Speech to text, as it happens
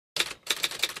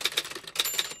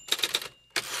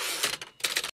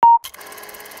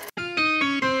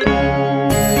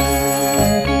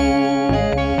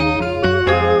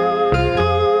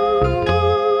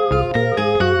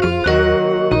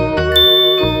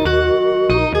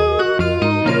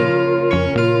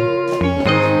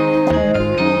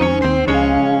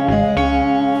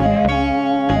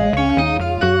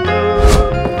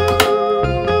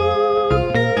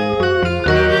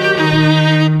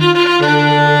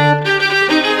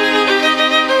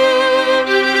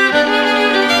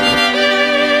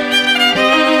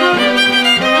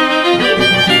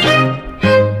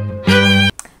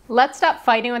stop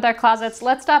fighting with our closets,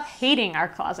 let's stop hating our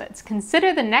closets.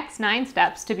 Consider the next 9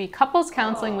 steps to be couples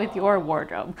counseling with your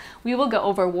wardrobe. We will go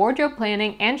over wardrobe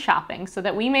planning and shopping so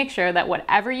that we make sure that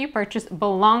whatever you purchase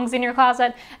belongs in your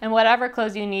closet and whatever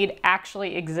clothes you need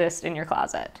actually exist in your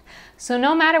closet. So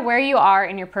no matter where you are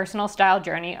in your personal style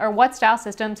journey or what style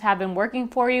systems have been working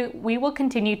for you, we will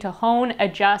continue to hone,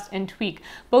 adjust, and tweak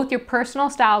both your personal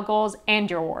style goals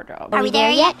and your wardrobe. Are we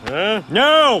there yet?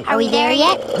 No! Are we there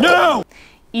yet? No!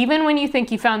 Even when you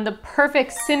think you found the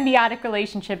perfect symbiotic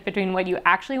relationship between what you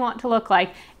actually want to look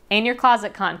like and your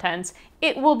closet contents,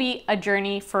 it will be a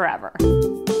journey forever.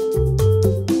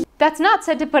 That's not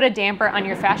said to put a damper on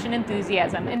your fashion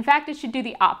enthusiasm. In fact, it should do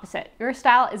the opposite. Your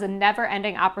style is a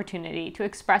never-ending opportunity to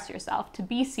express yourself, to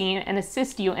be seen, and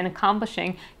assist you in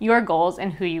accomplishing your goals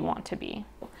and who you want to be.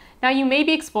 Now, you may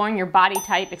be exploring your body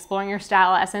type, exploring your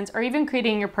style essence, or even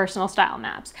creating your personal style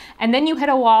maps. And then you hit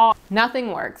a wall,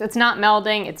 nothing works. It's not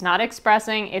melding, it's not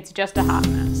expressing, it's just a hot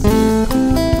mess.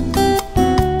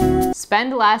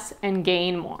 Spend less and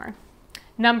gain more.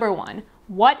 Number 1,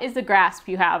 what is the grasp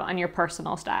you have on your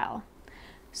personal style?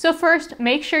 So first,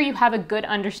 make sure you have a good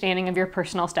understanding of your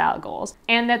personal style goals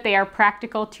and that they are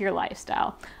practical to your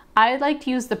lifestyle. I like to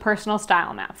use the personal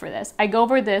style map for this. I go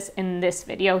over this in this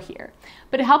video here,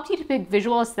 but it helps you to pick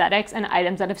visual aesthetics and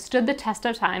items that have stood the test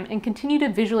of time and continue to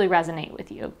visually resonate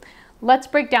with you. Let's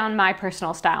break down my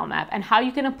personal style map and how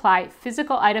you can apply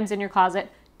physical items in your closet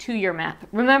to your map.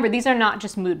 Remember, these are not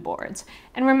just mood boards.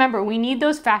 And remember, we need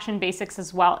those fashion basics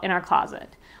as well in our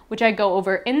closet, which I go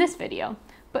over in this video.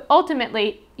 But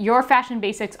ultimately, your fashion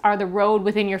basics are the road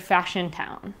within your fashion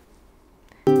town.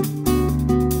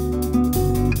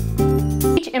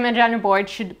 Each image on your board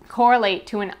should correlate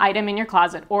to an item in your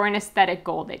closet or an aesthetic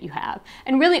goal that you have.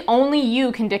 And really only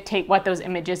you can dictate what those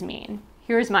images mean.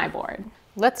 Here's my board.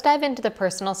 Let's dive into the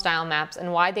personal style maps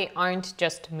and why they aren't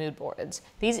just mood boards.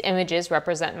 These images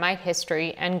represent my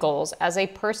history and goals as a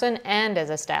person and as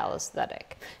a style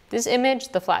aesthetic. This image,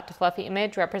 the flat to fluffy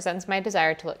image, represents my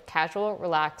desire to look casual,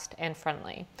 relaxed, and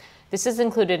friendly. This is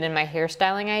included in my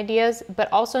hairstyling ideas,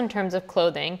 but also in terms of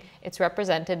clothing, it's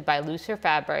represented by looser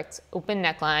fabrics, open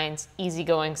necklines,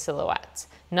 easygoing silhouettes,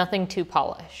 nothing too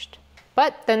polished.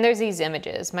 But then there's these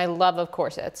images, my love of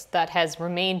corsets, that has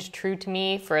remained true to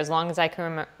me for as long as I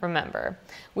can remember.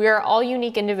 We are all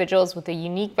unique individuals with a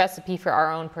unique recipe for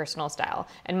our own personal style,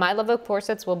 and my love of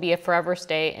corsets will be a forever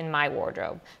stay in my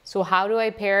wardrobe. So how do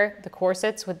I pair the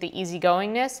corsets with the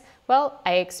easygoingness? Well,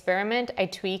 I experiment, I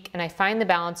tweak, and I find the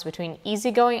balance between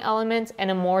easygoing elements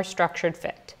and a more structured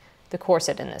fit, the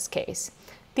corset in this case.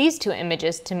 These two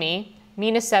images, to me,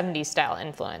 mean a 70s style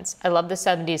influence. I love the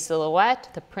 70s silhouette,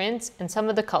 the prints, and some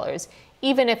of the colors,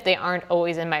 even if they aren't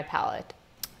always in my palette.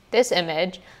 This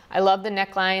image, I love the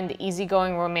neckline, the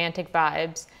easygoing romantic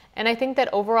vibes, and I think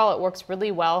that overall it works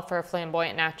really well for a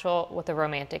flamboyant natural with a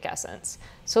romantic essence.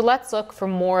 So let's look for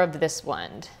more of this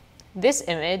blend. This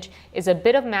image is a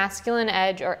bit of masculine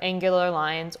edge or angular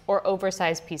lines or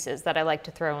oversized pieces that I like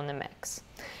to throw in the mix.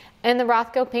 And the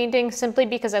Rothko painting simply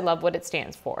because I love what it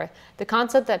stands for. The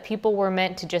concept that people were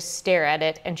meant to just stare at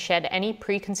it and shed any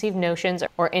preconceived notions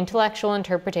or intellectual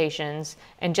interpretations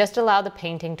and just allow the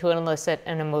painting to elicit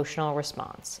an emotional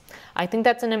response. I think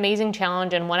that's an amazing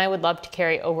challenge and one I would love to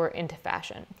carry over into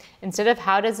fashion. Instead of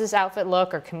how does this outfit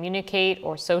look or communicate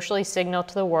or socially signal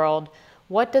to the world,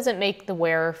 what does it make the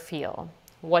wearer feel?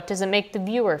 What does it make the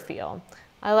viewer feel?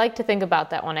 I like to think about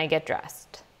that when I get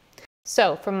dressed.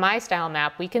 So from my style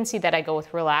map, we can see that I go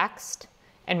with relaxed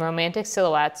and romantic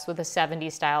silhouettes with a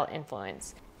 70s style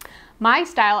influence. My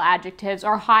style adjectives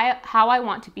or how I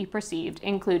want to be perceived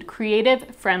include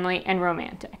creative, friendly, and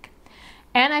romantic.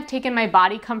 And I've taken my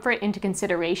body comfort into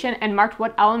consideration and marked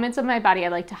what elements of my body I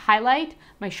like to highlight,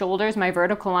 my shoulders, my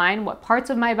vertical line, what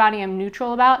parts of my body I'm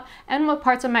neutral about, and what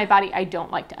parts of my body I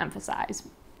don't like to emphasize.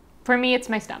 For me, it's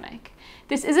my stomach.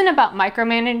 This isn't about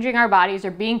micromanaging our bodies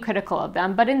or being critical of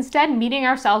them, but instead meeting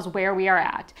ourselves where we are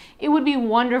at. It would be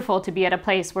wonderful to be at a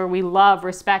place where we love,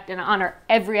 respect, and honor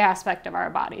every aspect of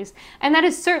our bodies. And that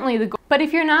is certainly the goal. But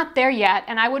if you're not there yet,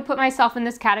 and I would put myself in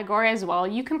this category as well,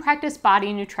 you can practice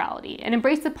body neutrality and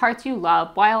embrace the parts you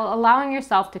love while allowing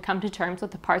yourself to come to terms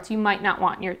with the parts you might not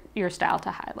want your style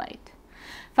to highlight.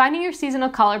 Finding your seasonal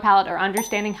color palette or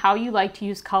understanding how you like to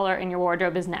use color in your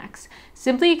wardrobe is next.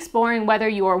 Simply exploring whether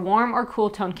your warm or cool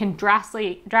tone can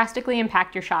drastically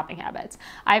impact your shopping habits.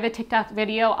 I have a TikTok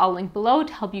video I'll link below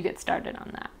to help you get started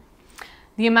on that.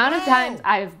 The amount of times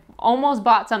I've almost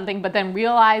bought something but then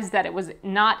realized that it was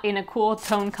not in a cool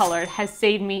tone color has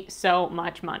saved me so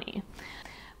much money.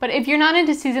 But if you're not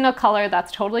into seasonal color,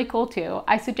 that's totally cool too.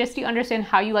 I suggest you understand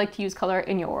how you like to use color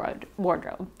in your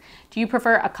wardrobe. Do you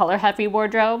prefer a color-heavy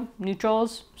wardrobe,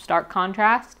 neutrals, stark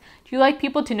contrast? Do you like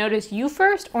people to notice you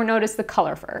first or notice the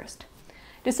color first?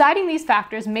 Deciding these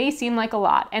factors may seem like a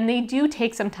lot, and they do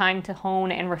take some time to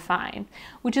hone and refine,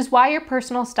 which is why your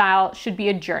personal style should be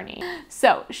a journey.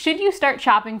 So, should you start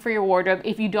shopping for your wardrobe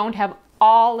if you don't have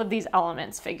all of these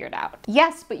elements figured out?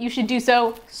 Yes, but you should do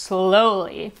so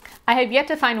slowly. I have yet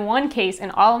to find one case in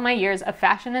all of my years of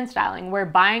fashion and styling where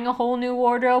buying a whole new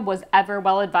wardrobe was ever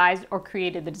well advised or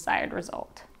created the desired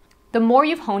result. The more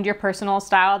you've honed your personal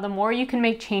style, the more you can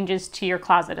make changes to your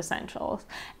closet essentials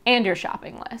and your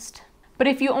shopping list. But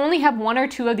if you only have one or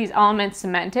two of these elements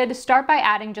cemented, start by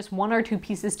adding just one or two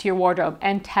pieces to your wardrobe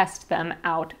and test them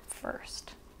out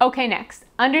first. Okay, next,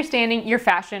 understanding your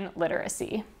fashion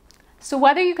literacy. So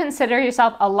whether you consider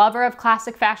yourself a lover of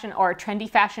classic fashion or a trendy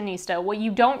fashionista, what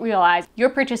you don't realize, your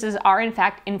purchases are in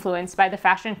fact influenced by the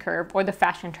fashion curve or the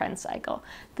fashion trend cycle.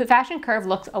 The fashion curve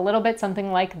looks a little bit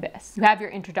something like this. You have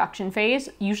your introduction phase,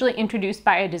 usually introduced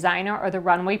by a designer or the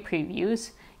runway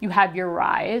previews. You have your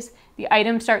rise. The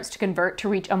item starts to convert to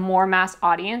reach a more mass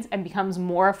audience and becomes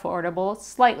more affordable,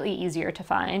 slightly easier to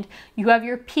find. You have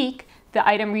your peak. The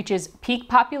item reaches peak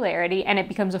popularity and it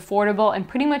becomes affordable and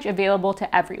pretty much available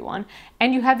to everyone.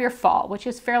 And you have your fall, which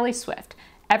is fairly swift.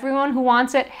 Everyone who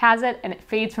wants it has it and it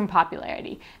fades from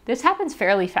popularity. This happens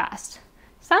fairly fast.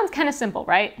 Sounds kind of simple,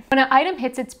 right? When an item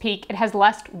hits its peak, it has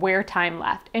less wear time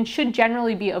left and should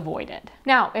generally be avoided.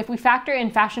 Now, if we factor in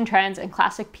fashion trends and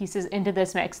classic pieces into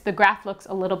this mix, the graph looks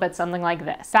a little bit something like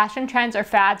this. Fashion trends or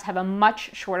fads have a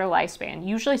much shorter lifespan,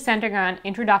 usually centering around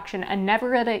introduction and never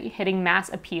really hitting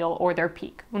mass appeal or their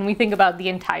peak when we think about the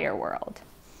entire world.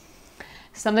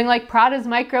 Something like Prada's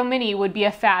Micro Mini would be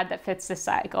a fad that fits this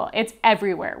cycle. It's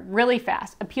everywhere, really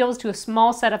fast, appeals to a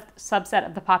small subset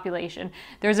of the population.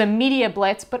 There's a media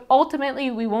blitz, but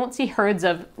ultimately we won't see herds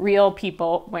of real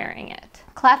people wearing it.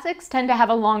 Classics tend to have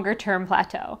a longer term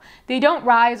plateau. They don't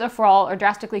rise or fall or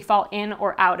drastically fall in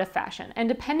or out of fashion, and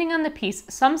depending on the piece,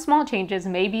 some small changes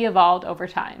may be evolved over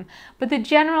time, but the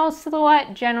general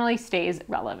silhouette generally stays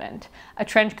relevant. A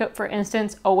trench coat, for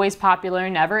instance, always popular,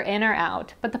 never in or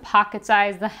out, but the pocket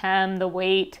size, the hem, the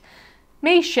weight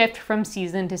may shift from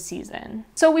season to season.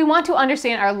 So we want to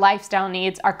understand our lifestyle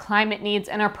needs, our climate needs,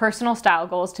 and our personal style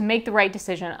goals to make the right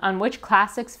decision on which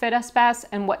classics fit us best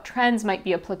and what trends might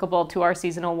be applicable to our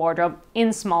seasonal wardrobe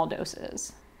in small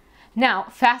doses. Now,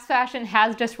 fast fashion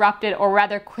has disrupted or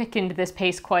rather quickened this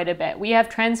pace quite a bit. We have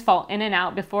trends fall in and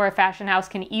out before a fashion house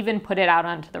can even put it out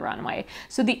onto the runway.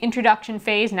 So the introduction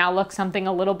phase now looks something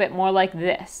a little bit more like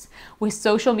this, with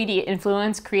social media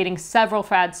influence creating several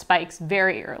fad spikes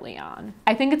very early on.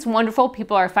 I think it's wonderful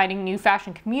people are finding new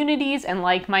fashion communities and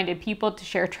like-minded people to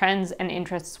share trends and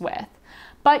interests with.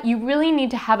 But you really need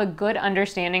to have a good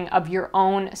understanding of your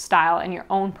own style and your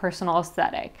own personal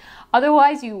aesthetic.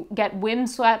 Otherwise, you get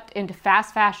windswept into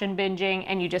fast fashion binging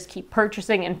and you just keep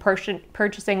purchasing and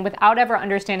purchasing without ever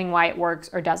understanding why it works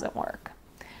or doesn't work.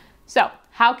 So,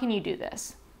 how can you do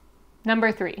this?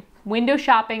 Number 3, window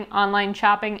shopping, online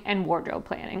shopping, and wardrobe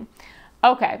planning.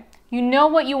 Okay, you know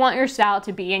what you want your style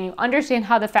to be and you understand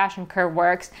how the fashion curve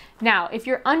works. Now, if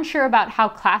you're unsure about how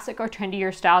classic or trendy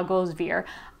your style goes veer,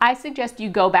 I suggest you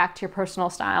go back to your personal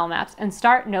style maps and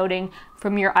start noting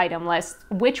from your item list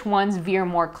which ones veer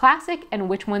more classic and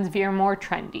which ones veer more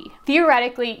trendy.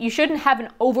 Theoretically, you shouldn't have an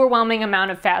overwhelming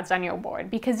amount of fads on your board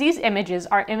because these images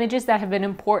are images that have been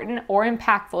important or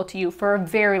impactful to you for a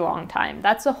very long time.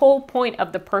 That's the whole point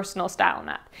of the personal style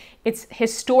map. It's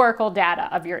historical data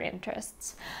of your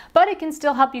interests. But it can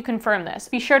still help you confirm this.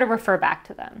 Be sure to refer back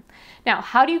to them. Now,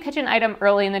 how do you catch an item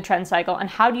early in the trend cycle and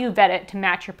how do you vet it to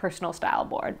match your personal style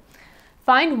board?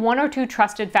 Find 1 or 2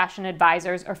 trusted fashion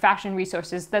advisors or fashion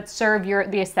resources that serve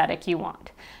the aesthetic you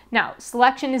want. Now,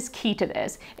 selection is key to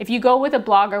this. If you go with a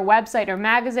blog or website or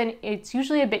magazine, it's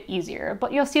usually a bit easier,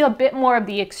 but you'll see a bit more of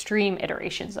the extreme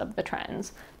iterations of the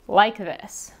trends, like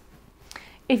this.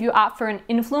 If you opt for an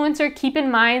influencer, keep in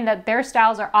mind that their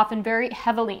styles are often very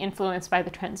heavily influenced by the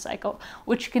trend cycle,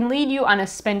 which can lead you on a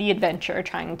spendy adventure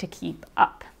trying to keep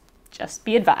up. Just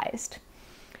be advised.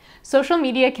 Social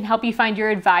media can help you find your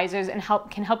advisors and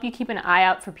can help you keep an eye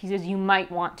out for pieces you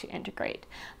might want to integrate.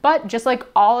 But just like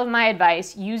all of my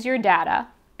advice, use your data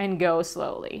and go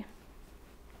slowly.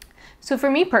 So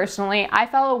for me personally, I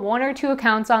follow 1 or 2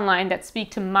 accounts online that speak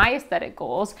to my aesthetic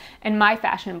goals and my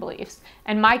fashion beliefs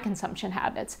and my consumption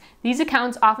habits. These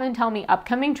accounts often tell me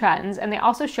upcoming trends and they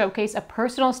also showcase a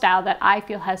personal style that I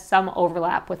feel has some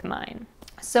overlap with mine.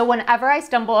 So whenever I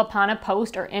stumble upon a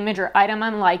post or image or item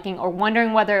I'm liking or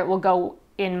wondering whether it will go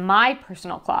in my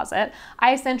personal closet,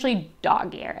 I essentially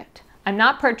dog ear it. I'm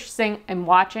not purchasing, I'm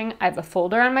watching. I have a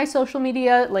folder on my social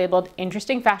media labeled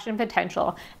Interesting Fashion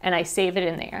Potential, and I save it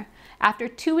in there. After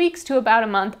 2 weeks to about a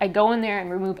month, I go in there and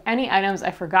remove any items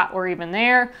I forgot were even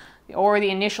there, or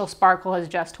the initial sparkle has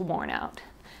just worn out.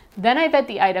 Then I vet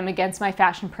the item against my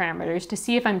fashion parameters to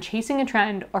see if I'm chasing a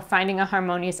trend or finding a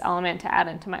harmonious element to add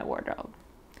into my wardrobe.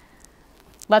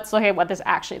 Let's look at what this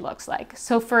actually looks like.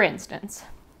 So for instance,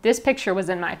 this picture was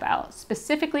in my file,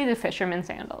 specifically the fisherman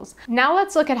sandals. Now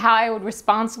let's look at how I would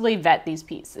responsibly vet these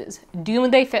pieces. Do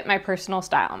they fit my personal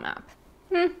style map?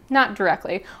 Not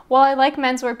directly. While I like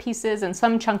menswear pieces and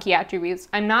some chunky attributes,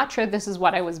 I'm not sure this is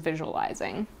what I was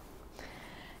visualizing.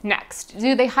 Next,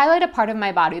 do they highlight a part of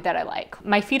my body that I like?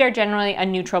 My feet are generally a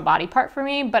neutral body part for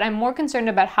me, but I'm more concerned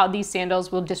about how these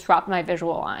sandals will disrupt my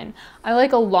visual line. I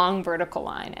like a long vertical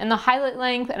line, and the highlight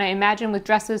length, and I imagine with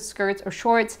dresses, skirts, or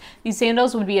shorts, these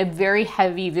sandals would be a very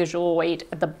heavy visual weight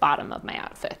at the bottom of my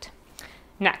outfit.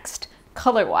 Next,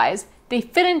 color-wise, they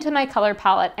fit into my color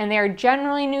palette, and they are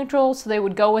generally neutral, so they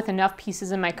would go with enough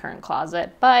pieces in my current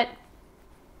closet, but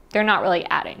they're not really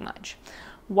adding much.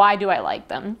 Why do I like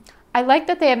them? I like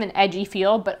that they have an edgy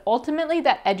feel, but ultimately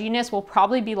that edginess will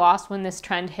probably be lost when this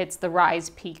trend hits the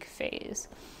rise peak phase.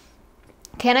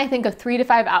 Can I think of 3 to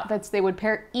 5 outfits they would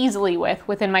pair easily with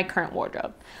within my current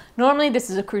wardrobe? Normally this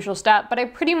is a crucial step, but I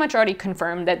pretty much already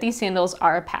confirmed that these sandals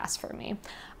are a pass for me.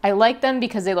 I like them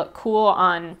because they look cool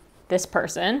on this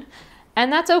person,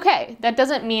 and that's okay. That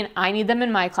doesn't mean I need them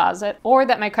in my closet or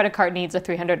that my credit card needs a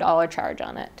 $300 charge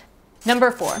on it.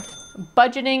 Number 4,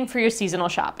 budgeting for your seasonal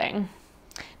shopping.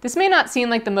 This may not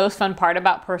seem like the most fun part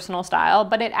about personal style,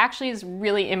 but it actually is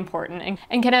really important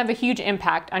and can have a huge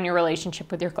impact on your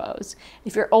relationship with your clothes.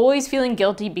 If you're always feeling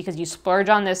guilty because you splurge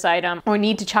on this item or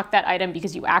need to chuck that item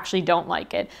because you actually don't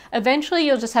like it, eventually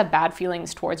you'll just have bad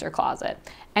feelings towards your closet,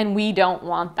 and we don't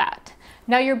want that.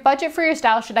 Now, your budget for your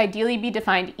style should ideally be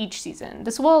defined each season.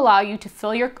 This will allow you to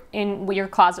fill your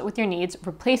closet with your needs,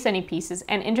 replace any pieces,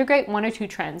 and integrate 1 or 2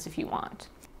 trends if you want.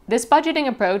 This budgeting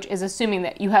approach is assuming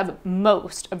that you have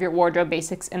most of your wardrobe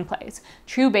basics in place.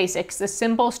 True basics, the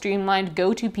simple, streamlined,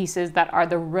 go-to pieces that are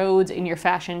the roads in your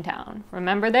fashion town.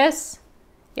 Remember this?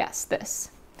 Yes, this.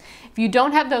 If you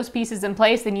don't have those pieces in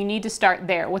place, then you need to start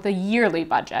there with a yearly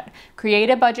budget. Create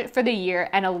a budget for the year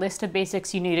and a list of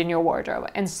basics you need in your wardrobe,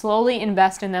 and slowly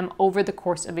invest in them over the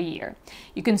course of a year.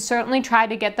 You can certainly try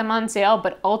to get them on sale,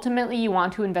 but ultimately you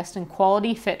want to invest in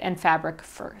quality, fit, and fabric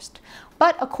first.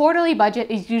 But a quarterly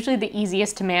budget is usually the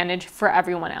easiest to manage for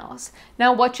everyone else.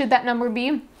 Now, what should that number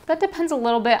be? That depends a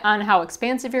little bit on how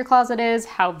expansive your closet is,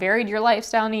 how varied your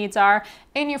lifestyle needs are,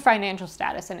 and your financial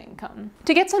status and income.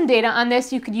 To get some data on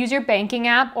this, you could use your banking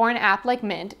app or an app like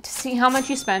Mint to see how much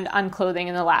you spend on clothing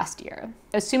in the last year.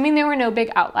 Assuming there were no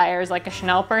big outliers like a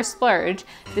Chanel purse splurge,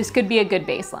 this could be a good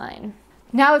baseline.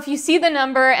 Now, if you see the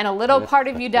number and a little part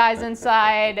of you dies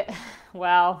inside,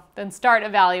 well, then start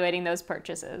evaluating those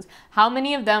purchases. How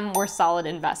many of them were solid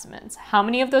investments? How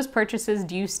many of those purchases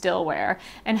do you still wear?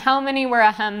 And how many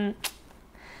were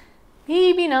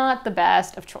maybe not the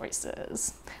best of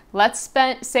choices? Let's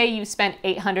say you spent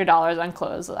 $800 on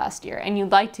clothes last year and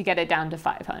you'd like to get it down to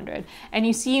 $500. And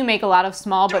you see you make a lot of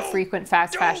small but frequent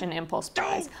fast fashion impulse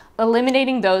buys.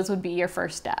 Eliminating those would be your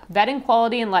first step. Vetting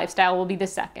quality and lifestyle will be the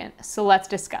second. So let's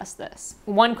discuss this.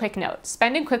 One quick note,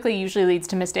 spending quickly usually leads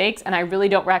to mistakes, and I really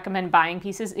don't recommend buying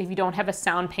pieces if you don't have a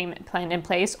sound payment plan in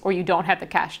place or you don't have the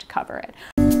cash to cover it.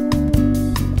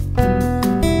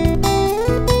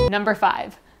 Number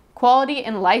 5, quality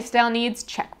and lifestyle needs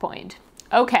checkpoint.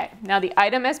 Okay, now the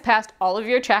item has passed all of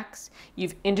your checks,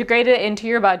 you've integrated it into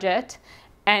your budget,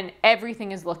 and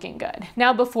everything is looking good.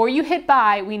 Now, before you hit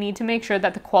buy, we need to make sure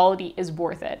that the quality is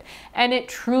worth it, and it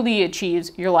truly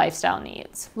achieves your lifestyle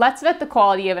needs. Let's vet the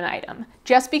quality of an item.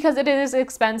 Just because it is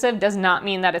expensive does not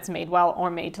mean that it's made well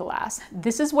or made to last.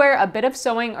 This is where a bit of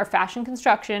sewing or fashion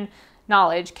construction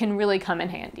knowledge can really come in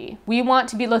handy. We want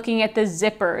to be looking at the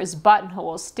zippers,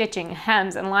 buttonholes, stitching,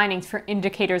 hems, and linings for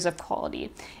indicators of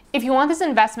quality. If you want this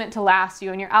investment to last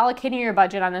you and you're allocating your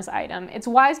budget on this item, it's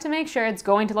wise to make sure it's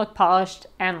going to look polished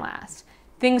and last.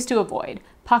 Things to avoid: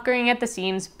 puckering at the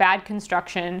seams, bad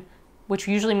construction, which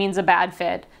usually means a bad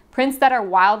fit. Prints that are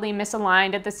wildly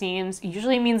misaligned at the seams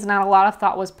usually means not a lot of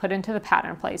thought was put into the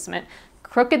pattern placement.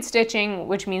 Crooked stitching,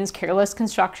 which means careless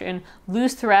construction,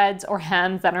 loose threads or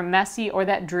hems that are messy or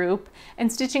that droop,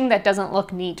 and stitching that doesn't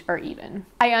look neat or even.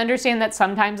 I understand that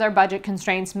sometimes our budget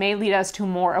constraints may lead us to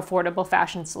more affordable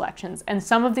fashion selections, and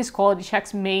some of these quality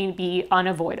checks may be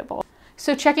unavoidable.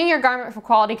 So checking your garment for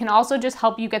quality can also just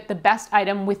help you get the best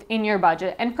item within your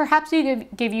budget, and perhaps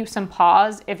give you some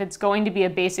pause if it's going to be a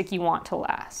basic you want to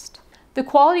last. The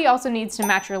quality also needs to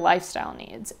match your lifestyle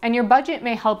needs, and your budget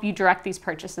may help you direct these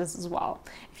purchases as well.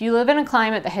 If you live in a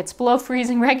climate that hits below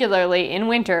freezing regularly in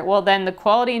winter, well then the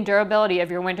quality and durability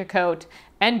of your winter coat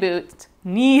and boots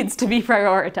needs to be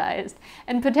prioritized,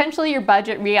 and potentially your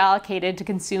budget reallocated to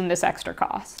consume this extra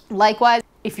cost. Likewise,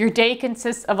 if your day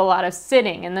consists of a lot of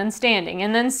sitting and then standing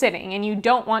and then sitting, and you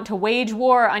don't want to wage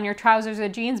war on your trousers or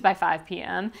jeans by 5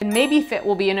 p.m., then maybe fit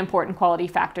will be an important quality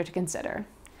factor to consider.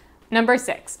 Number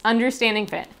 6, understanding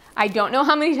fit. I don't know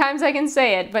how many times I can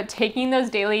say it, but taking those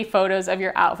daily photos of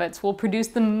your outfits will produce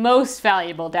the most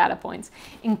valuable data points,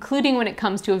 including when it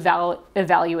comes to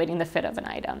evaluating the fit of an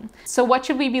item. So what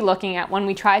should we be looking at when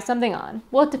we try something on?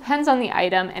 Well, it depends on the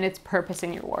item and its purpose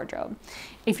in your wardrobe.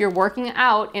 If you're working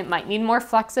out, it might need more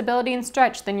flexibility and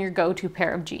stretch than your go-to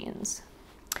pair of jeans.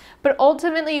 But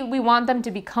ultimately, we want them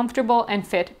to be comfortable and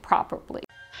fit properly.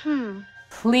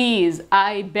 Please,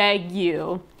 I beg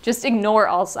you, just ignore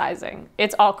all sizing.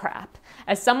 It's all crap.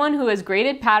 As someone who has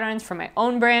graded patterns for my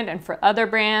own brand and for other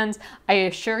brands, I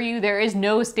assure you there is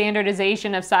no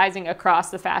standardization of sizing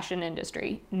across the fashion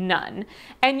industry. None.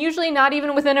 And usually not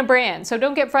even within a brand, so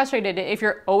don't get frustrated if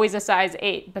you're always a size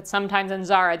 8, but sometimes in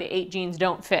Zara the 8 jeans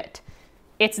don't fit.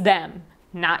 It's them,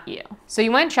 not you. So you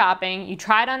went shopping, you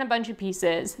tried on a bunch of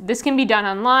pieces. This can be done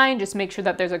online. Just make sure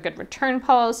that there's a good return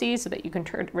policy so that you can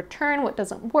return what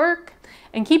doesn't work.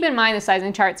 And keep in mind the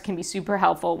sizing charts can be super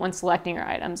helpful when selecting your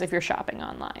items if you're shopping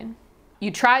online.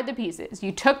 You tried the pieces,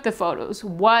 you took the photos.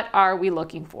 What are we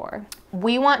looking for?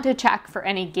 We want to check for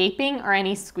any gaping or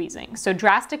any squeezing. So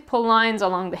drastic pull lines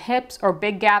along the hips or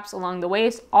big gaps along the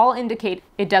waist all indicate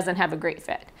it doesn't have a great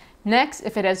fit. Next,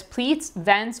 if it has pleats,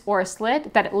 vents, or a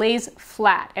slit, that it lays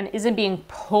flat and isn't being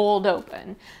pulled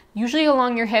open. Usually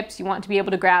along your hips, you want to be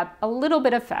able to grab a little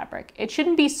bit of fabric. It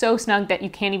shouldn't be so snug that you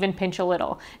can't even pinch a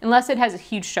little, unless it has a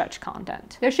huge stretch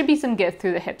content. There should be some give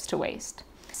through the hips to waist.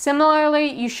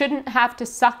 Similarly, you shouldn't have to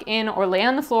suck in or lay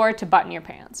on the floor to button your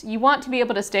pants. You want to be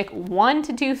able to stick 1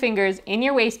 to 2 fingers in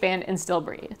your waistband and still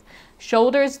breathe.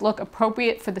 Shoulders look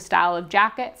appropriate for the style of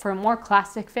jacket. For a more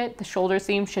classic fit, the shoulder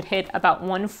seam should hit about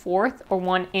 1/4 or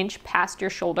 1 inch past your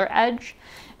shoulder edge.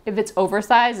 If it's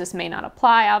oversized, this may not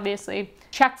apply, obviously.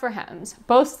 Check for hems,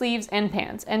 both sleeves and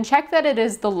pants, and check that it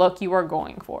is the look you are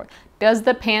going for. Does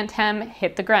the pant hem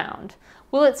hit the ground?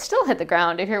 Will it still hit the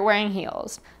ground if you're wearing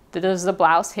heels? Does the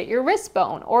blouse hit your wrist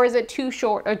bone, or is it too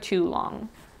short or too long?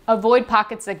 Avoid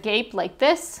pockets that gape like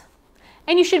this,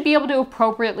 and you should be able to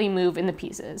appropriately move in the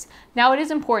pieces. Now, it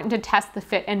is important to test the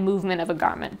fit and movement of a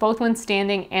garment, both when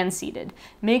standing and seated.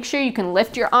 Make sure you can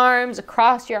lift your arms,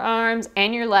 across your arms,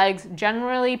 and your legs.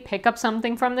 Generally, pick up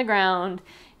something from the ground.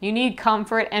 You need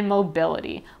comfort and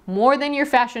mobility, more than your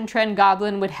fashion trend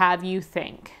goblin would have you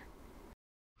think.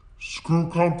 Screw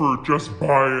comfort, just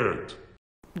buy it.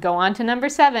 Go on to number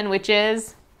 7, which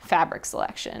is fabric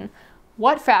selection.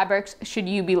 What fabrics should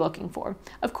you be looking for?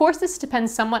 Of course, this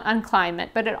depends somewhat on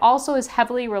climate, but it also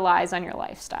heavily relies on your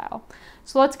lifestyle.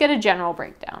 So let's get a general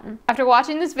breakdown. After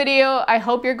watching this video, I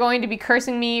hope you're going to be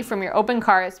cursing me from your open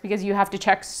carts because you have to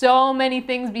check so many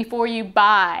things before you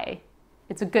buy.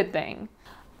 It's a good thing.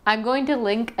 I'm going to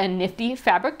link a nifty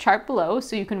fabric chart below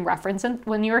so you can reference it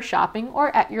when you are shopping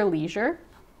or at your leisure.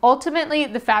 Ultimately,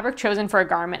 the fabric chosen for a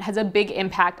garment has a big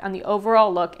impact on the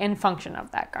overall look and function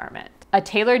of that garment. A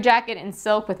tailored jacket in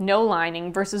silk with no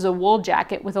lining versus a wool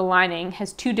jacket with a lining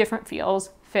has 2 different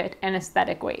feels, fit, and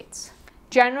aesthetic weights.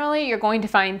 Generally, you're going to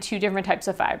find 2 different types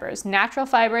of fibers, natural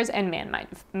fibers and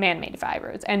man-made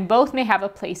fibers, and both may have a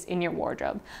place in your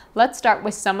wardrobe. Let's start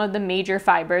with some of the major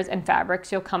fibers and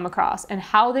fabrics you'll come across and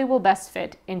how they will best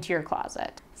fit into your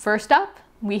closet. First up,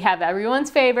 we have everyone's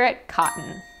favorite,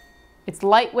 cotton. It's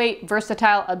lightweight,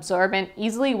 versatile, absorbent,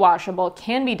 easily washable,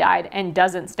 can be dyed, and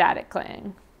doesn't static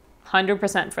cling.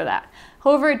 100% for that.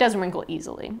 However, it does wrinkle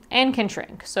easily and can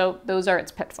shrink, so those are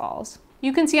its pitfalls.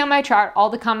 You can see on my chart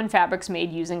all the common fabrics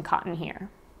made using cotton here.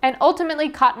 And ultimately,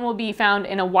 cotton will be found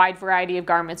in a wide variety of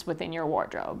garments within your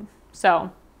wardrobe.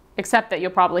 So, except that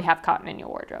you'll probably have cotton in your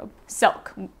wardrobe.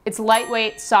 Silk. It's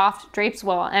lightweight, soft, drapes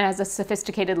well, and has a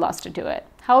sophisticated luster to it.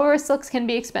 However, silks can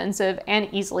be expensive and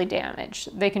easily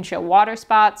damaged. They can show water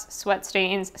spots, sweat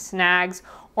stains, snags,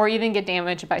 or even get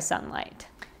damaged by sunlight.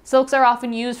 Silks are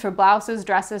often used for blouses,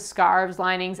 dresses, scarves,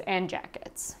 linings, and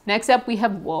jackets. Next up, we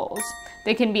have wools.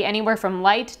 They can be anywhere from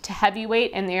light to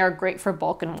heavyweight, and they are great for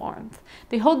bulk and warmth.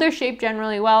 They hold their shape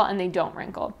generally well, and they don't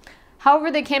wrinkle.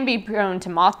 However, they can be prone to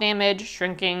moth damage,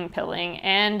 shrinking, pilling,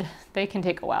 and they can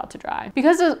take a while to dry.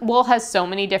 Because the wool has so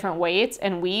many different weights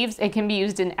and weaves, it can be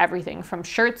used in everything from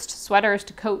shirts to sweaters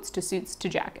to coats to suits to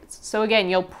jackets. So again,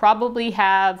 you'll probably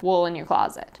have wool in your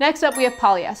closet. Next up, we have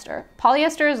polyester.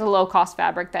 Polyester is a low-cost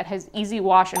fabric that has easy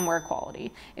wash and wear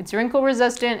quality. It's wrinkle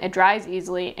resistant, it dries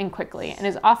easily and quickly, and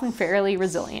is often fairly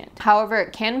resilient. However,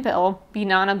 it can pill, be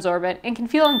non-absorbent, and can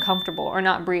feel uncomfortable or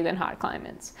not breathe in hot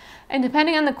climates. And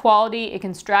depending on the quality, it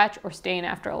can stretch or stain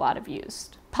after a lot of use.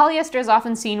 Polyester is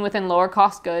often seen within lower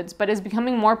cost goods, but is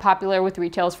becoming more popular with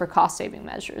retailers for cost saving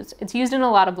measures. It's used in a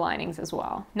lot of linings as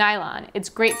well. Nylon, it's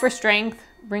great for strength,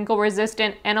 wrinkle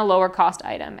resistant, and a lower cost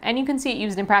item. And you can see it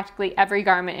used in practically every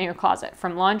garment in your closet,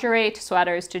 from lingerie to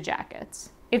sweaters to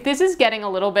jackets. If this is getting a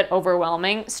little bit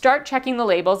overwhelming, start checking the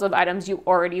labels of items you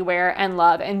already wear and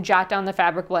love and jot down the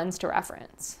fabric blends to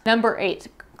reference. Number 8,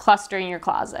 clustering your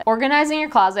closet. Organizing your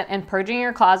closet and purging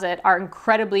your closet are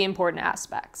incredibly important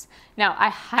aspects. Now, I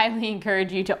highly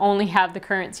encourage you to only have the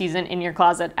current season in your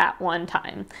closet at one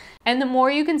time. And the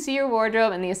more you can see your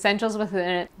wardrobe and the essentials within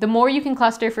it, the more you can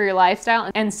cluster for your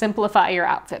lifestyle and simplify your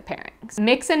outfit pairings.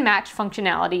 Mix and match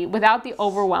functionality without the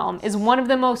overwhelm is one of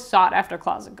the most sought after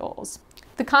closet goals.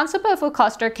 The concept of a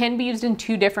cluster can be used in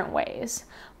 2 different ways.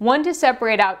 One, to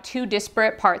separate out 2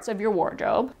 disparate parts of your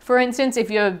wardrobe. For instance, if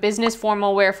you have business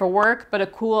formal wear for work, but a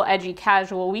cool, edgy,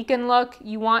 casual weekend look,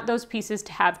 you want those pieces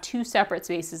to have 2 separate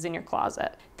spaces in your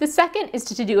closet. The second is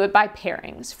to do it by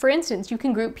pairings. For instance, you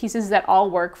can group pieces that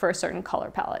all work for a certain color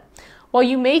palette. While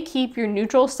you may keep your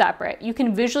neutrals separate, you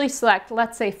can visually select,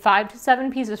 let's say, 5 to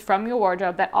 7 pieces from your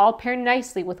wardrobe that all pair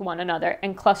nicely with one another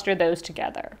and cluster those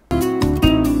together.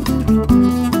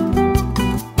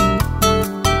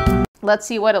 Let's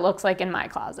see what it looks like in my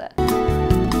closet.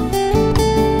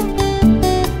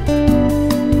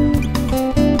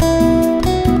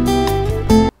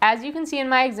 As you can see in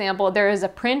my example, there is a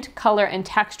print, color, and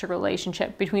texture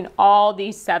relationship between all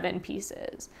these 7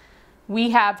 pieces. We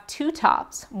have 2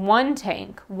 tops, 1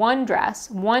 tank, 1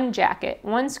 dress, 1 jacket,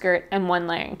 1 skirt, and 1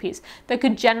 layering piece that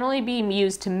could generally be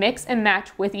used to mix and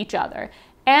match with each other.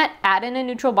 And add in a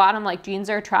neutral bottom like jeans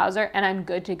or a trouser and I'm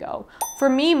good to go. For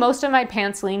me, most of my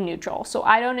pants lean neutral, so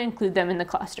I don't include them in the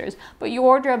clusters, but your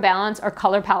wardrobe balance or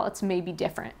color palettes may be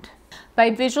different. By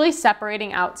visually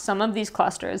separating out some of these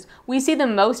clusters, we see the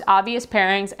most obvious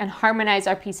pairings and harmonize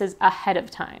our pieces ahead of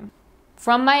time.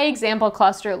 From my example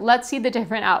cluster, let's see the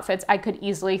different outfits I could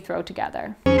easily throw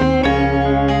together.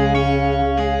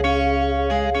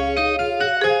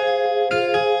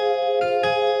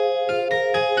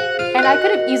 And I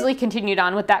could have easily continued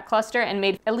on with that cluster and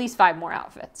made at least 5 more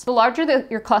outfits. The larger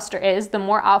your cluster is, the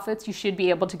more outfits you should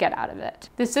be able to get out of it.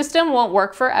 The system won't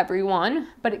work for everyone,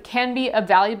 but it can be a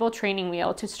valuable training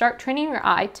wheel to start training your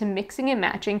eye to mixing and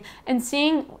matching and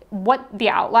seeing what the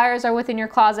outliers are within your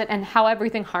closet and how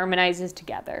everything harmonizes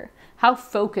together. How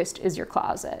focused is your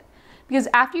closet? Because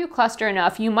after you cluster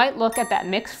enough, you might look at that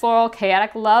mixed floral,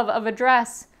 chaotic love of a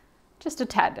dress just a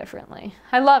tad differently.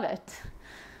 I love it,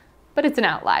 but it's an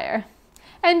outlier.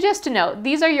 And just to note,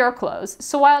 these are your clothes,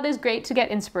 so while it is great to get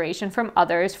inspiration from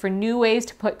others for new ways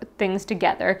to put things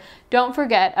together, don't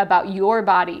forget about your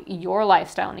body, your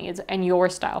lifestyle needs, and your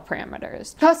style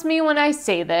parameters. Trust me when I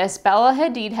say this, Bella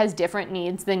Hadid has different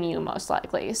needs than you most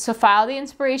likely, so file the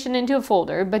inspiration into a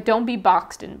folder, but don't be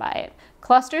boxed in by it.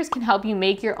 Clusters can help you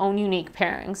make your own unique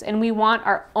pairings, and we want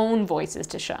our own voices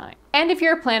to shine. And if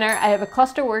you're a planner, I have a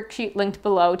cluster worksheet linked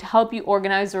below to help you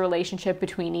organize the relationship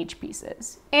between each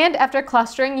pieces. And after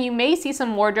clustering, you may see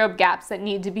some wardrobe gaps that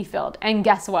need to be filled. And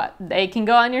guess what? They can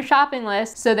go on your shopping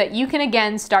list so that you can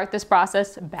again start this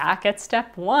process back at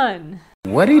step 1.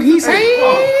 What did he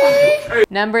say?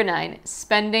 Number 9,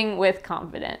 spending with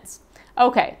confidence.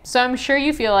 Okay, so I'm sure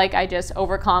you feel like I just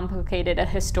overcomplicated a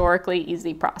historically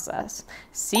easy process.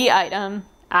 See item,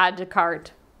 add to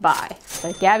cart, buy.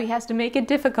 But Gabby has to make it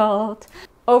difficult.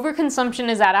 Overconsumption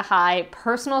is at a high,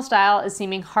 personal style is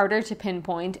seeming harder to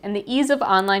pinpoint, and the ease of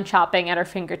online shopping at our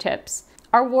fingertips.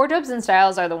 Our wardrobes and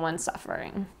styles are the ones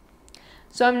suffering.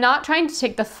 So I'm not trying to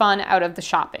take the fun out of the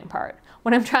shopping part.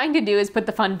 What I'm trying to do is put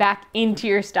the fun back into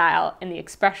your style and the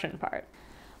expression part.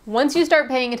 Once you start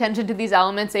paying attention to these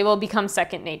elements, they will become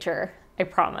second nature, I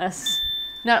promise.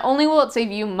 Not only will it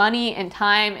save you money and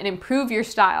time and improve your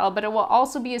style, but it will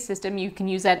also be a system you can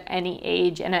use at any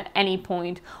age and at any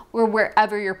point or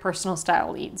wherever your personal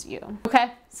style leads you.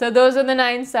 Okay, so those are the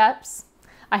 9 steps.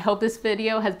 I hope this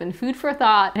video has been food for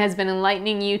thought and has been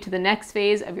enlightening you to the next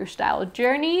phase of your style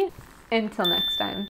journey. Until next time.